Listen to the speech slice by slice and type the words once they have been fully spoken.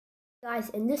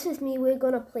Guys, and this is me. We're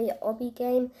gonna play an obby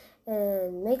game,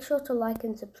 and make sure to like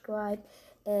and subscribe,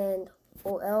 and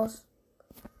or else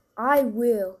I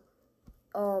will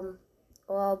or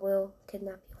I will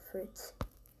kidnap your fruits.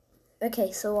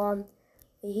 Okay, so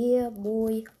here,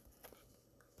 boy,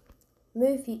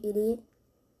 move, you idiot.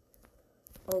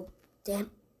 Oh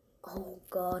damn. Oh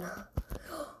god.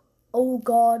 Oh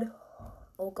god.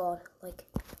 Oh god. Like,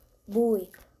 boy,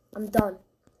 I'm done.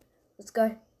 Let's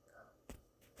go.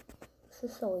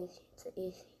 This is so easy. It's an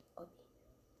easy obby.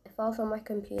 If I was on my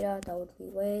computer, that would be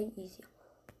way easier.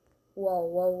 Whoa,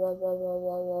 whoa, whoa, whoa, whoa,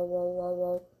 whoa, whoa, whoa, whoa,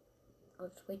 whoa. I'll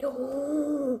just wait.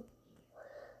 Oh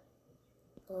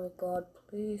my god,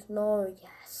 please, no,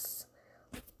 yes.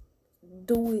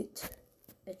 Do it.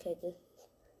 Okay, this is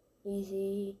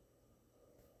easy.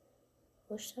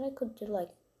 Wish that I could do like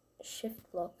a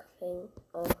shift block thing.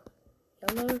 Oh,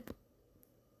 yellow.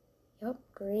 Yup,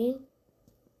 green.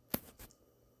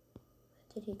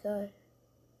 Where did he go?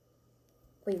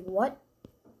 Wait, what?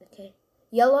 Okay.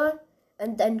 Yellow,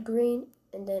 and then green,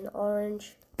 and then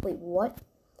orange. Wait, what?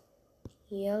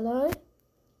 Yellow,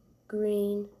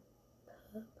 green,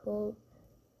 purple,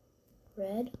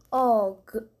 red. Oh,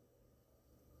 good.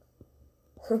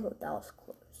 That was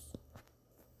close.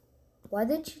 Why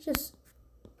did she just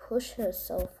push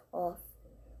herself off?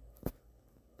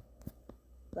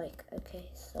 Like, okay,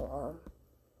 so,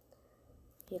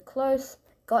 you're close.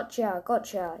 Gotcha,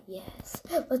 gotcha. Yes.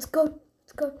 Let's go.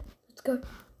 Let's go. Let's go.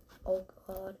 Oh,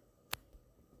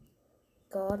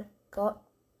 God. God.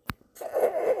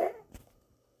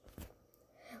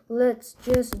 Let's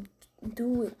just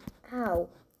do it. Ow.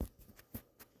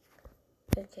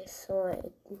 Okay, so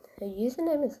her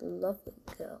username is Lovely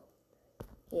Girl.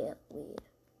 Yeah, weird.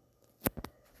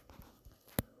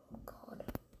 Oh, God.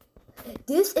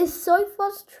 This is so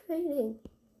frustrating.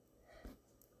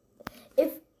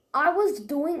 If I was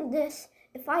doing this,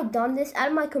 if I done this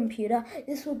at my computer,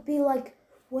 this would be like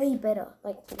way better,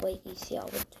 like way easier. I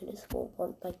would do this for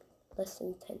like less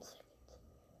than 10 seconds.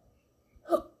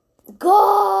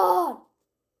 God!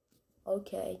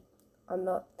 Okay, I'm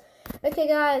not. Okay,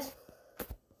 guys,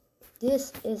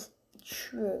 this is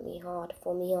truly hard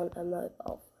for me on a mobile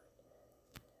phone.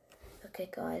 Okay,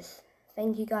 guys,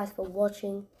 thank you guys for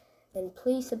watching. And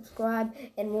please subscribe,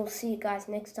 and we'll see you guys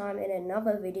next time in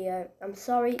another video. I'm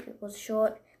sorry it was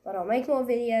short, but I'll make more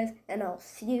videos, and I'll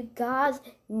see you guys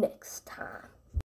next time.